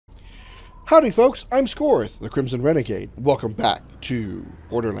Howdy folks, I'm Scoryth, the Crimson Renegade. Welcome back to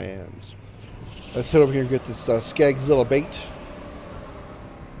Borderlands. Let's head over here and get this Skagzilla bait.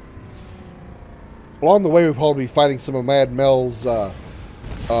 Along the way we'll probably be fighting some of Mad Mel's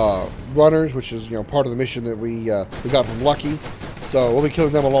runners, which is part of the mission that we got from Lucky. So we'll be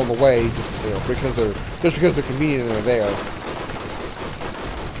killing them along the way, just because they're convenient and they're there.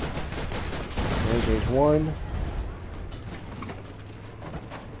 There's one.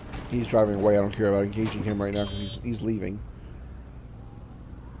 He's driving away. I don't care about engaging him right now because he's leaving.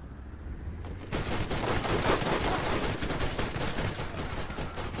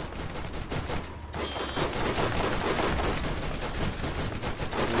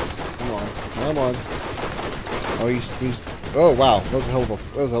 Come on. Oh, he's. Oh wow, that was a hell of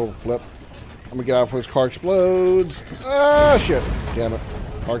a flip. I'm gonna get out before this car explodes. Ah, shit! Damn it,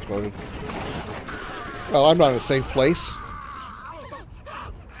 car exploded. Well, I'm not in a safe place.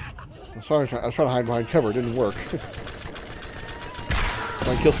 I was trying to hide behind cover. It didn't work.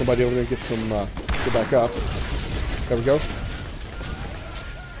 Try and kill somebody over there and get some, get back up. There we go.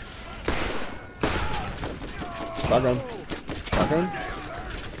 Shotgun. Shotgun.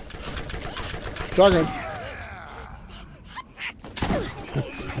 Shotgun.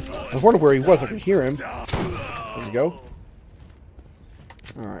 I was wondering where he was. I could hear him. There we go.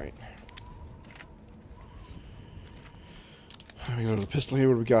 Alright. We go to the pistol here.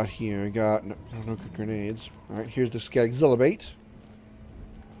 What do we got here? We got no good grenades. Alright, here's the Skagzilla bait.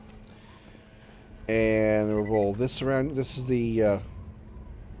 And we'll roll this around. This is the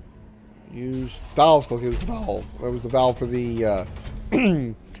use valves. Okay, it was the valve. That was the valve for the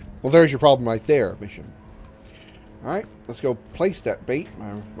well, there's your problem right there mission. Alright, let's go place that bait.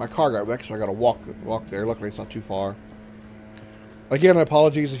 My car got wrecked, so I gotta walk there. Luckily it's not too far. Again,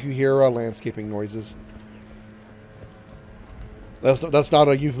 apologies if you hear landscaping noises. That's not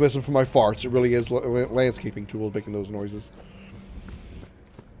a euphemism for my farts. It really is landscaping tools making those noises.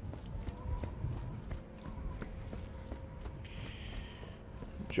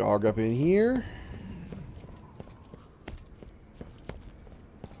 Jog up in here.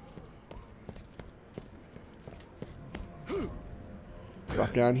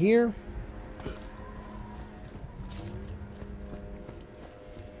 Drop down here.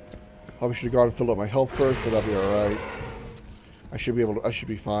 Probably should have gone and filled up my health first, but that'll be alright. I should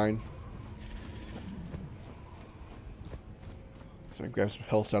be fine. So I grab some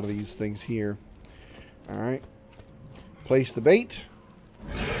health out of these things here. Alright. Place the bait.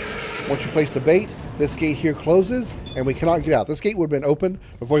 Once you place the bait, this gate here closes, and we cannot get out. This gate would have been open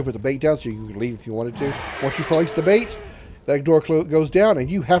before you put the bait down, so you could leave if you wanted to. Once you place the bait, that door goes down,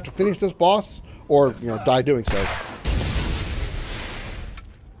 and you have to finish this boss, or, die doing so.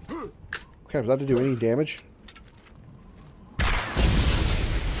 Okay, was that to do any damage?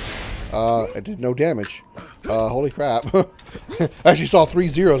 It did no damage. Holy crap. I actually saw 3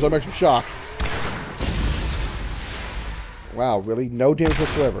 zeros. I'm actually shocked. Wow, really? No damage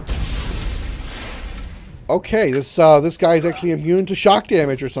whatsoever. Okay, this guy's actually immune to shock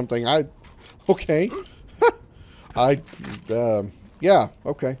damage or something. Okay. Yeah,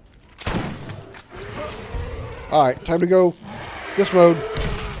 okay. Alright, time to go this mode.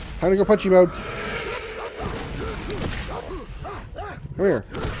 Time to go punchy mode. Come here.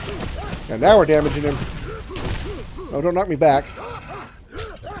 And now we're damaging him. Oh, don't knock me back.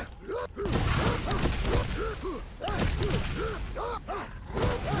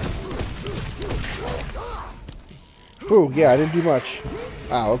 Ooh, yeah, I didn't do much.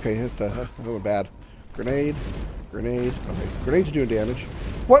 Ow, okay, that went bad. Grenade. Grenade. Okay, grenades are doing damage.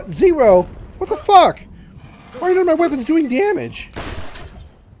 What? 0? What the fuck? Why are none of my weapons doing damage?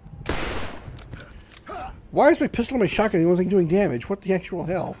 Why is my pistol and my shotgun the only thing doing damage? What the actual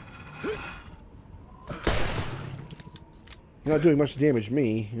hell? You're not doing much damage to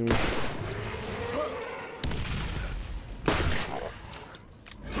me.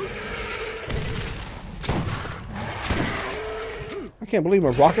 I can't believe my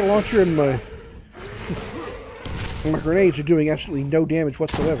rocket launcher and my grenades are doing absolutely no damage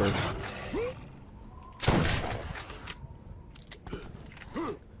whatsoever.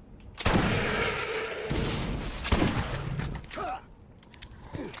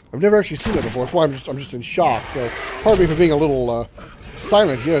 I've never actually seen that before. That's why I'm just in shock. So, pardon me for being a little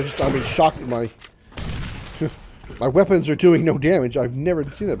silent. I'm in shock that my my weapons are doing no damage. I've never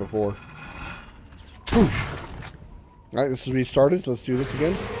seen that before. All right, this is restarted. So let's do this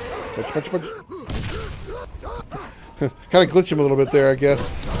again. Punch. Kind of glitch him a little bit there, I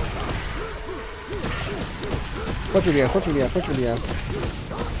guess. Punch him in the ass. Punch him in the ass. Punch him in the ass.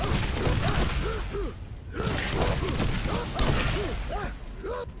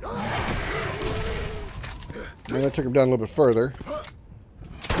 And that took him down a little bit further.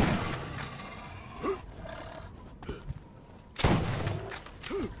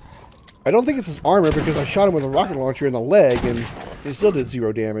 I don't think it's his armor because I shot him with a rocket launcher in the leg and he still did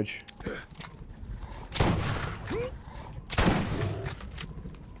 0 damage.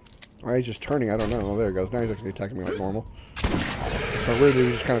 Alright, he's just turning. I don't know. Oh, there he goes. Now he's actually attacking me like normal. So weirdly,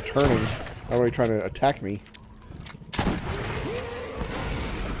 he's just kind of turning. Not really trying to attack me.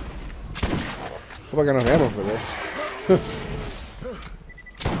 Hope I got enough ammo for this.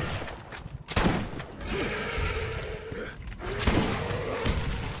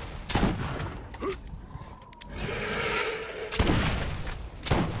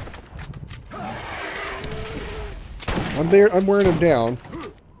 I'm wearing him down.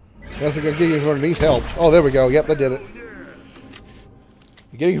 That's like getting him from underneath helped. Oh, there we go. Yep, that did it.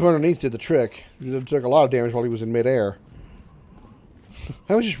 Getting him from underneath did the trick. It took a lot of damage while he was in midair.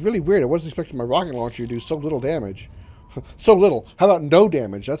 That was just really weird. I wasn't expecting my rocket launcher to do so little damage. So little. How about no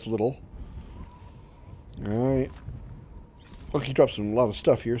damage? That's little. Alright. Look, he dropped a lot of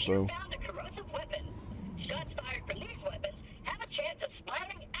stuff here, so... Found a corrosive weapon. Shots fired from these weapons have a chance of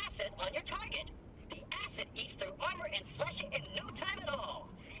splattering acid on your target. The acid eats through armor and flesh in no time at all,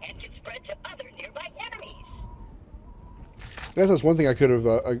 and can spread to other nearby enemies. That's one thing I could have,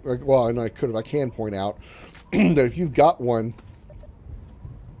 I can point out, that if you've got one,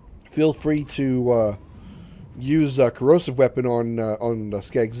 feel free to use a corrosive weapon on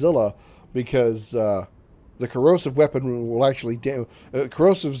Skagzilla, because the corrosive weapon will actually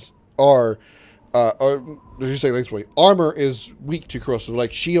corrosives are as you say this way, armor is weak to corrosive,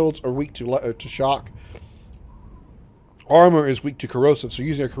 like shields are weak to shock. Armor is weak to corrosive, so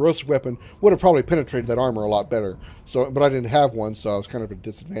using a corrosive weapon would have probably penetrated that armor a lot better. So, but I didn't have one, so I was kind of at a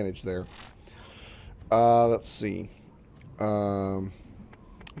disadvantage there. Let's see. Full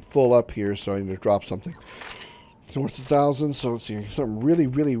up here, so I need to drop something. It's worth 1,000, so let's see. Something really,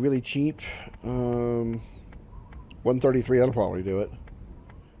 really, really cheap. 133, that'll probably do it.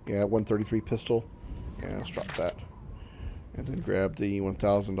 Yeah, 133 pistol. Yeah, let's drop that. And then grab the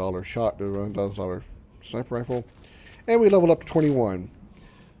 $1,000 shot, the $1,000 sniper rifle. And we leveled up to 21.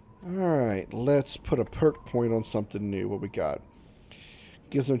 Alright, let's put a perk point on something new. What we got?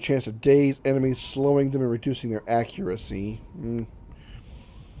 Gives them a chance to daze enemies, slowing them and reducing their accuracy.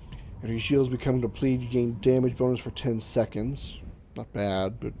 If your shields become depleted, you gain damage bonus for 10 seconds. Not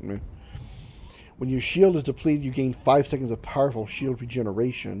bad, but meh. When your shield is depleted, you gain 5 seconds of powerful shield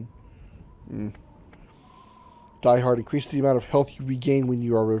regeneration. Die Hard increases the amount of health you regain when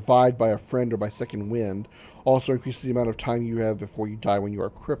you are revived by a friend or by second wind. Also increases the amount of time you have before you die when you are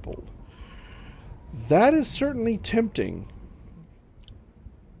crippled. That is certainly tempting.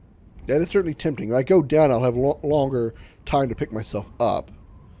 That is certainly tempting. When I go down, I'll have longer time to pick myself up.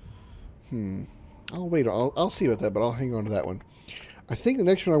 I'll wait. I'll see about that, but I'll hang on to that one. I think the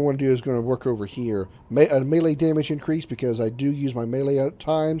next one I want to do is going to work over here. A melee damage increase, because I do use my melee at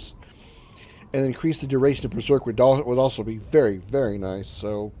times. And increase the duration of Berserk would also be very, very nice.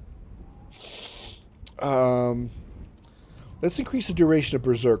 So, let's increase the duration of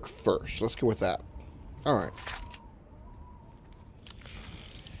Berserk first. Let's go with that. Alright.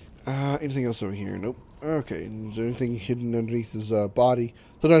 Anything else over here? Nope. Okay. Is there anything hidden underneath his body?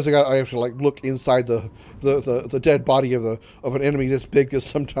 Sometimes I have to like look inside the dead body of an enemy this big, because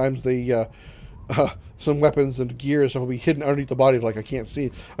sometimes they some weapons and gear and stuff will be hidden underneath the body. Like I can't see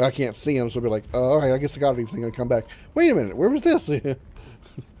them, so I'll be like, all right, I guess I got everything. And come back. Wait a minute, where was this?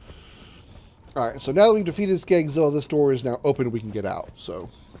 All right, so now that we've defeated Skagzilla, this door is now open and we can get out. So,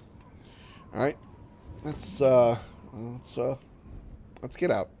 all right, let's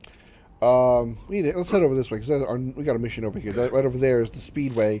get out. Let's head over this way, because we got a mission over here. Right over there is the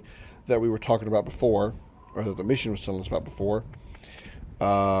speedway that we were talking about before, or that the mission was telling us about before.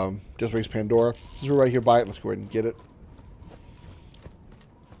 Just raise Pandora. Since we're right here by it, let's go ahead and get it.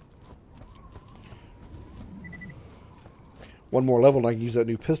 One more level and I can use that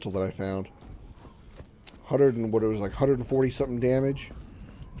new pistol that I found. 140 something damage.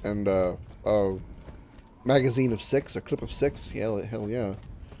 And a magazine of 6, a clip of 6. Hell yeah.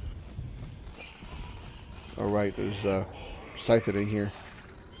 Alright, there's Scythed in here.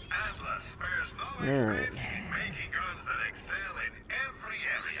 Alright.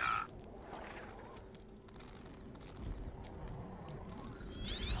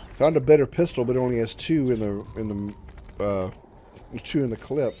 Found a better pistol, but it only has 2 in the 2 in the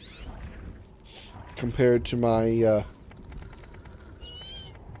clip, compared to my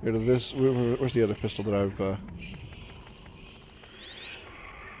this. Where's the other pistol that I've?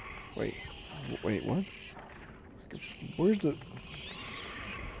 Wait, what? Where's the?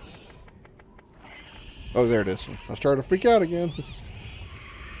 Oh, there it is. I started to freak out again.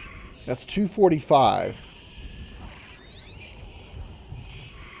 That's 245.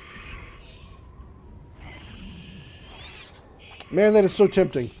 Man, that is so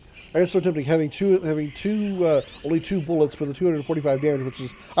tempting. That is so tempting. Having only two bullets for the 245 damage, which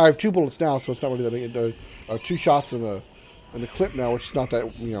is I have 2 bullets now, so it's not really that big. 2 shots in the clip now, which is not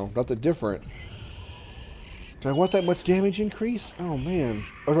that not that different. Do I want that much damage increase? Oh man,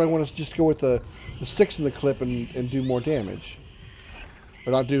 or do I want to just go with the 6 in the clip and do more damage,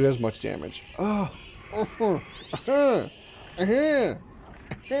 or not do as much damage? Oh, I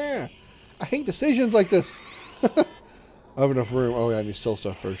hate decisions like this. I have enough room. Oh yeah, I need to sell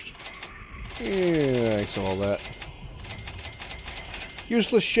stuff first. Yeah, I sell all that.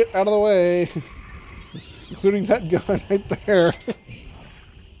 Useless shit out of the way. Including that gun right there.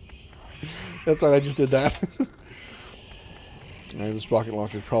 That's right, I just did that. This rocket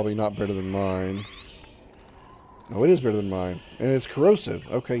launcher is probably not better than mine. No, it is better than mine. And it's corrosive.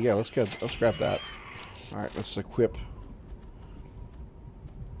 Okay, yeah, let's grab that. Alright, let's equip.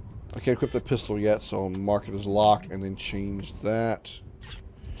 I can't equip the pistol yet, so I'll mark it as locked and then change that.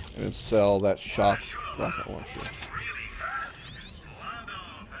 And then sell that shock rocket launcher.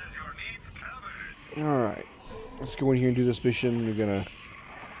 Alright. Let's go in here and do this mission. We're gonna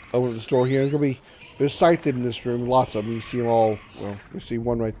open the store here. There's Scythed in this room, lots of them. You see them all. Well, you see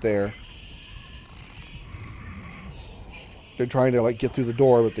one right there. They're trying to get through the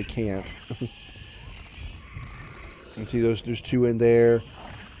door, but they can't. You see there's 2 in there.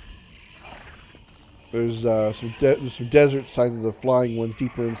 There's some desert side of the flying ones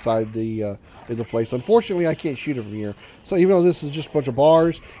deeper inside the place. Unfortunately, I can't shoot it from here. So even though this is just a bunch of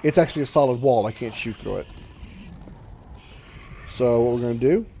bars, it's actually a solid wall. I can't shoot through it. So what we're going to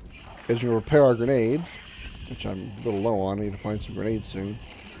do is we're going to repair our grenades, which I'm a little low on. I need to find some grenades soon.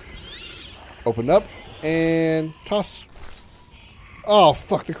 Open up and toss. Oh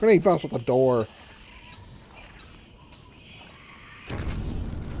fuck! The grenade bounced off the door.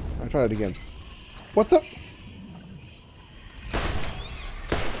 I'll try it again. What the?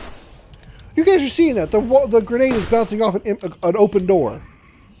 You guys are seeing that. The grenade is bouncing off an open door.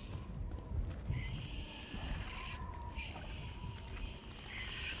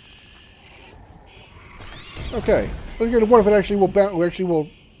 Okay. Let's get to what if it actually will bounce.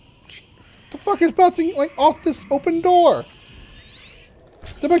 The fuck is bouncing off this open door?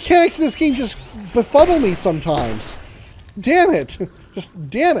 The mechanics in this game just befuddle me sometimes. Damn it. Just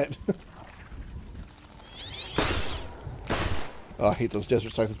damn it. Oh, I hate those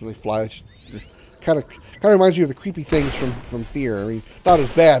desert cycles when they fly. Kind of reminds me of the creepy things from Fear. I mean, not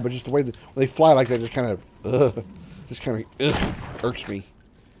as bad, but just the way when they fly like that just kind of irks me.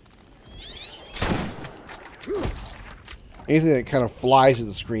 Anything that kind of flies at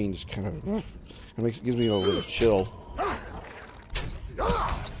the screen just kind of gives me a little chill.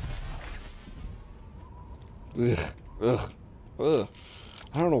 Ugh.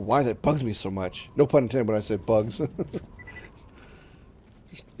 I don't know why that bugs me so much. No pun intended when I say bugs.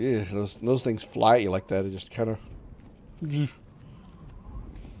 Just, yeah, those things fly at you like that. It just kind of.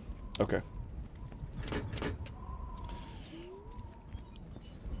 Okay.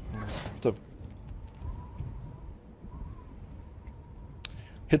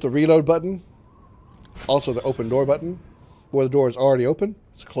 Hit the reload button. Also the open door button. Where the door is already open.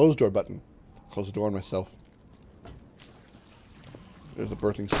 It's a closed door button. Close the door on myself. There's the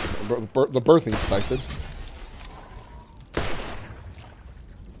birthing sighted.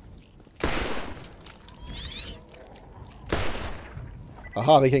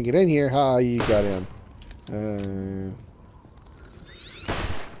 Aha, they can't get in here. Ha, you got in.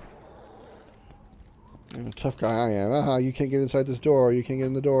 Tough guy I am. Aha, you can't get inside this door. You can't get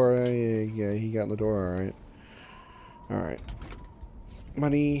in the door. Yeah, he got in the door. Alright. Alright.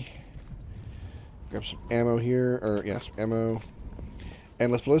 Money. Grab some ammo here. Or, yes, ammo.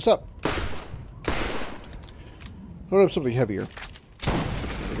 And let's blow this up. Load up something heavier.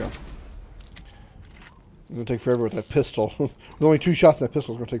 There we go. It's going to take forever with that pistol. With only 2 shots in that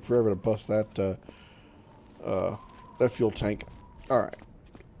pistol, it's going to take forever to bust that fuel tank. Alright.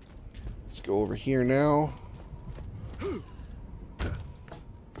 Let's go over here now.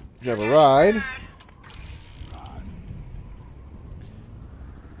 Grab a ride.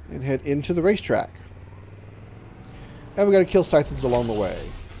 And head into the racetrack. And we got to kill Scythes along the way.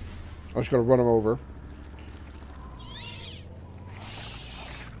 I'm just going to run them over.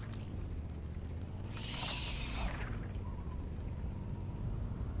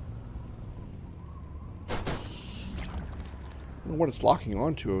 I don't know what it's locking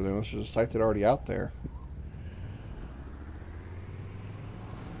onto over there. It's just a Scythe already out there.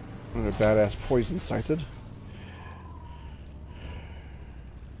 Another badass poison sighted.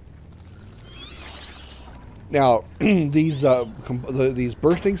 Now, these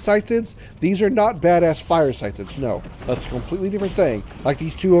bursting scythids, these are not badass fire scythids. No, that's a completely different thing. Like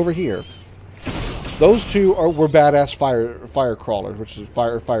these two over here. Those two were badass fire crawlers, which is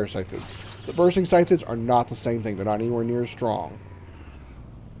fire scythids. The bursting scythids are not the same thing. They're not anywhere near as strong.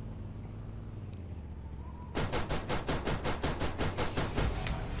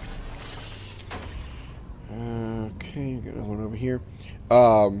 Okay, got another one over here.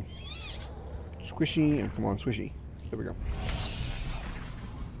 Squishy, come on, squishy. There we go.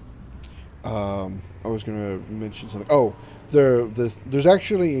 I was gonna mention something. Oh, there's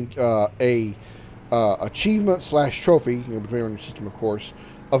actually a achievement / trophy, depending on your system, of course,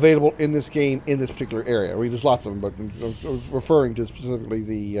 available in this game in this particular area. I mean, there's lots of them, but I'm referring to specifically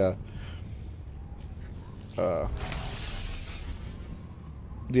the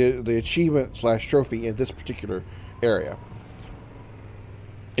achievement / trophy in this particular area.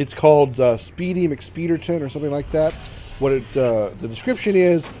 It's called Speedy McSpeederton or something like that. What the description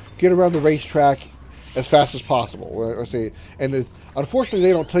is: get around the racetrack as fast as possible. I say, and unfortunately,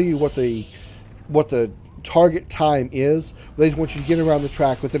 they don't tell you what the target time is. They just want you to get around the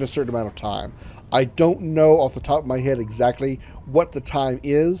track within a certain amount of time. I don't know off the top of my head exactly what the time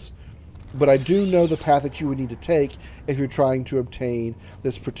is, but I do know the path that you would need to take if you're trying to obtain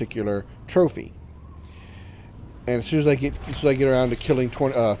this particular trophy. And as soon as I get around to killing 50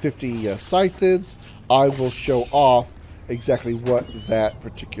 scythids, I will show off exactly what that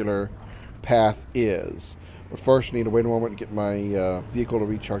particular path is. But first, I need to wait a moment and get my vehicle to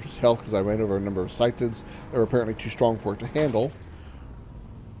recharge its health, because I ran over a number of scythids that were apparently too strong for it to handle,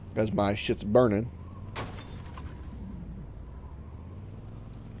 as my shit's burning.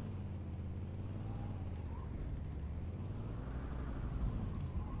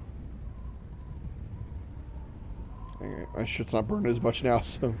 My shit's not burning as much now,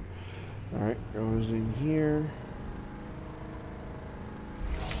 so... Alright, goes in here.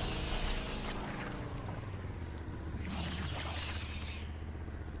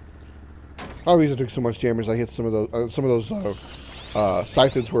 All reason I took so much damage. I hit some of those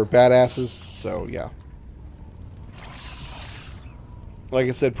scythids were badasses, so yeah. Like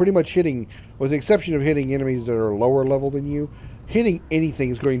I said, pretty much hitting, with the exception of hitting enemies that are lower level than you, hitting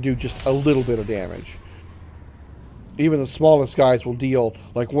anything is going to do just a little bit of damage. Even the smallest guys will deal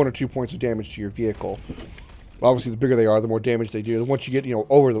like 1 or 2 points of damage to your vehicle. Obviously, the bigger they are, the more damage they do. And once you get,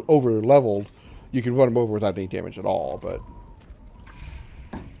 over leveled, you can run them over without any damage at all. But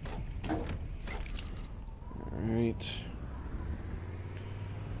all right.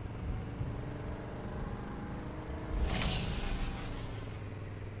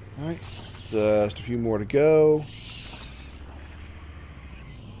 All right, just a few more to go.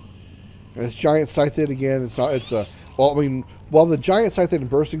 And this giant scythid again. Well, I mean, while the giant scythid and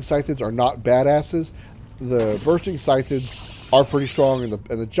bursting scythids are not badasses, the bursting scythids are pretty strong, and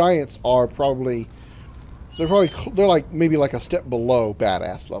the giants are probably they're like maybe like a step below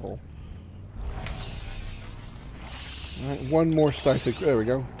badass level. All right, one more scythid. There we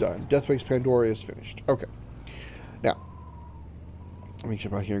go. Done. Deathbase Pandora is finished. Okay. Now, let me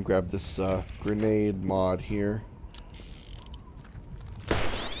jump out here and grab this grenade mod here.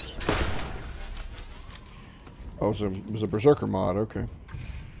 Oh, it was a Berserker mod, okay.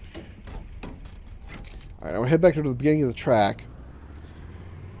 Alright, I'm going to head back to the beginning of the track,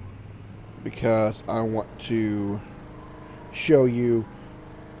 because I want to show you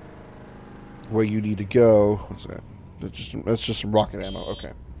where you need to go. What's that? That's just some rocket ammo,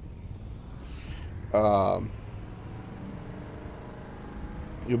 okay.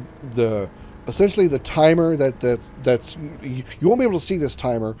 Essentially the timer that's you won't be able to see this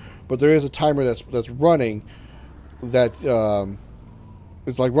timer, but there is a timer that's running. That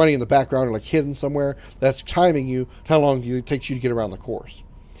it's like running in the background or like hidden somewhere. That's timing you how long it takes you to get around the course.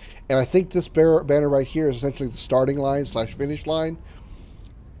 And I think this banner right here is essentially the starting line / finish line.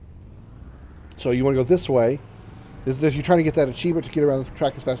 So you want to go this way. If you're trying to get that achievement to get around the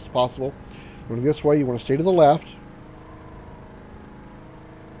track as fast as possible, you want to go this way. You want to stay to the left.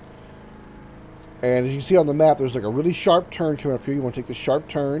 And as you can see on the map, there's like a really sharp turn coming up here. You want to take the sharp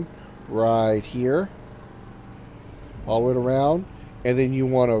turn right here. All the way around, and then you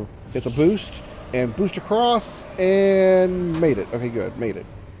want to hit the boost and boost across, and made it. Okay, good, made it.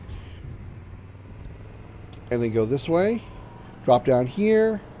 And then go this way, drop down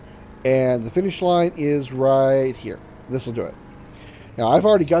here, and the finish line is right here. This will do it. Now, I've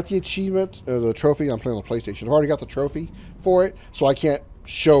already got the achievement, the trophy. I'm playing on the PlayStation. I've already got the trophy for it, so I can't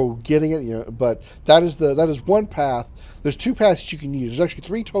show getting it, you know, but that is one path. There's two paths you can use. There's actually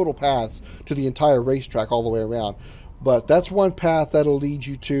 3 total paths to the entire racetrack all the way around, but that's one path that'll lead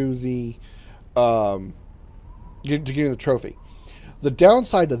you to the getting the trophy. The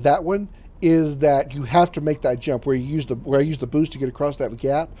downside to that one is that you have to make that jump where I use the boost to get across that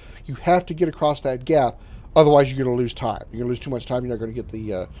gap. You have to get across that gap, otherwise you're going to lose time. You're going to lose too much time. You're not going to get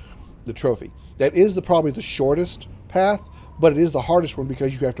the trophy. That is probably the shortest path, but it is the hardest one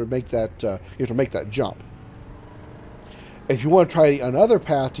because you have to make that jump. If you want to try another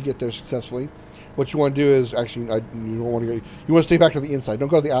path to get there successfully, what you want to do is actually you don't want to go. You want to stay back to the inside. Don't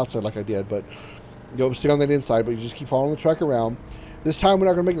go to the outside like I did, but stay on that inside. But you just keep following the track around. This time we're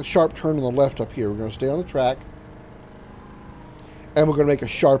not going to make the sharp turn on the left up here. We're going to stay on the track, and we're going to make a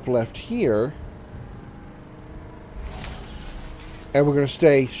sharp left here, and we're going to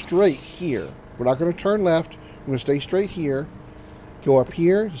stay straight here. We're not going to turn left. We're going to stay straight here, go up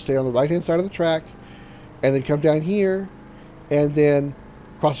here, stay on the right-hand side of the track, and then come down here, and then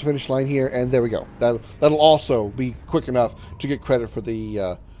cross the finish line here, and there we go. That'll also be quick enough to get credit for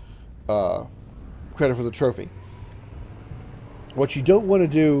the trophy. What you don't want to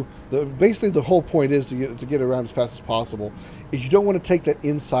do, basically the whole point is to get around as fast as possible, is you don't want to take that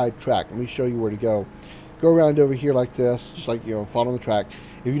inside track. Let me show you where to go. Go around over here like this, just like, following the track.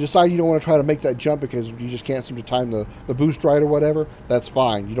 If you decide you don't want to try to make that jump because you just can't seem to time the boost right or whatever, that's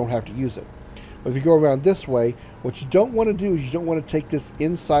fine. You don't have to use it. But if you go around this way, what you don't want to do is you don't want to take this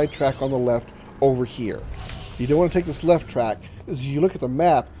inside track on the left over here. You don't want to take this left track, because if you look at the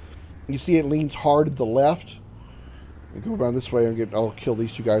map, you see it leans hard to the left. Go around this way and I'll kill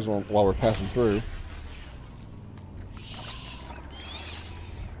these 2 guys while we're passing through.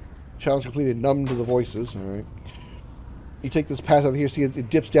 Challenge completed. Numb to the voices. All right. You take this path over here. See, it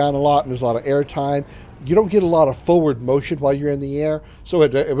dips down a lot, and there's a lot of air time. You don't get a lot of forward motion while you're in the air, so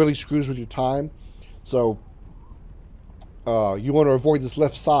it really screws with your time. So you want to avoid this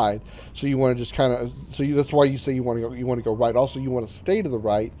left side. So you want to just kind of. That's why you say you want to go right. Also, you want to stay to the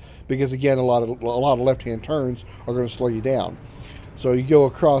right because again, a lot of left-hand turns are going to slow you down. So you go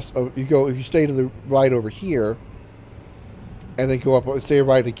across. If you stay to the right over here, and then go up, stay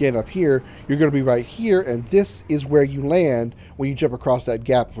right again up here, you're going to be right here, and this is where you land when you jump across that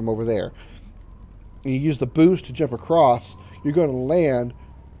gap from over there. And you use the boost to jump across, you're going to land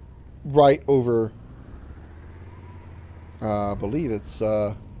right over, I believe it's,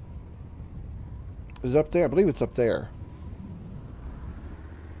 is it up there? I believe it's up there.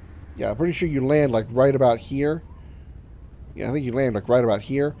 Yeah, I'm pretty sure you land like right about here. Yeah, I think you land like right about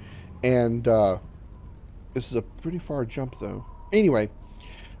here, and, this is a pretty far jump, though. Anyway,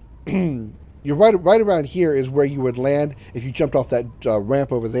 you're right around here is where you would land if you jumped off that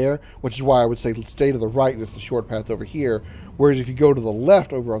ramp over there, which is why I would say let's stay to the right, and it's the short path over here. Whereas if you go to the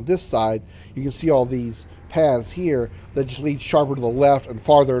left over on this side, you can see all these paths here that just lead sharper to the left and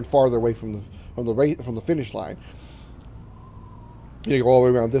farther away from the finish line. You go all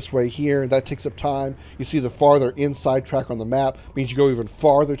the way around this way here. That takes up time. You see the farther inside track on the map means you go even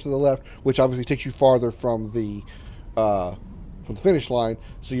farther to the left, which obviously takes you farther from the finish line,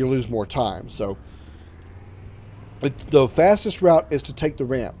 so you lose more time. So the fastest route is to take the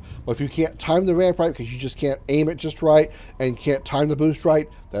ramp. Well, if you can't time the ramp right because you just can't aim it just right and can't time the boost right,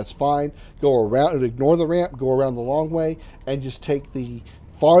 that's fine. Go around and ignore the ramp. Go around the long way and just take the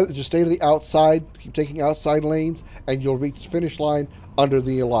just stay to the outside, keep taking outside lanes, and you'll reach the finish line under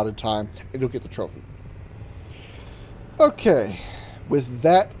the allotted time, and you'll get the trophy. Okay, with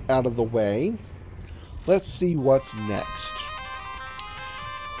that out of the way, let's see what's next.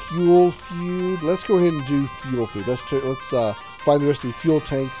 Fuel feud. Let's go ahead and do fuel feud. Let's find the rest of the fuel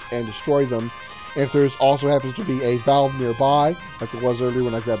tanks and destroy them. And if there's also happens to be a valve nearby, like it was earlier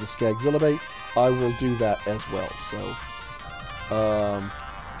when I grabbed the SKAG bait, I will do that as well. So,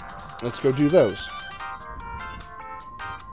 let's go do those.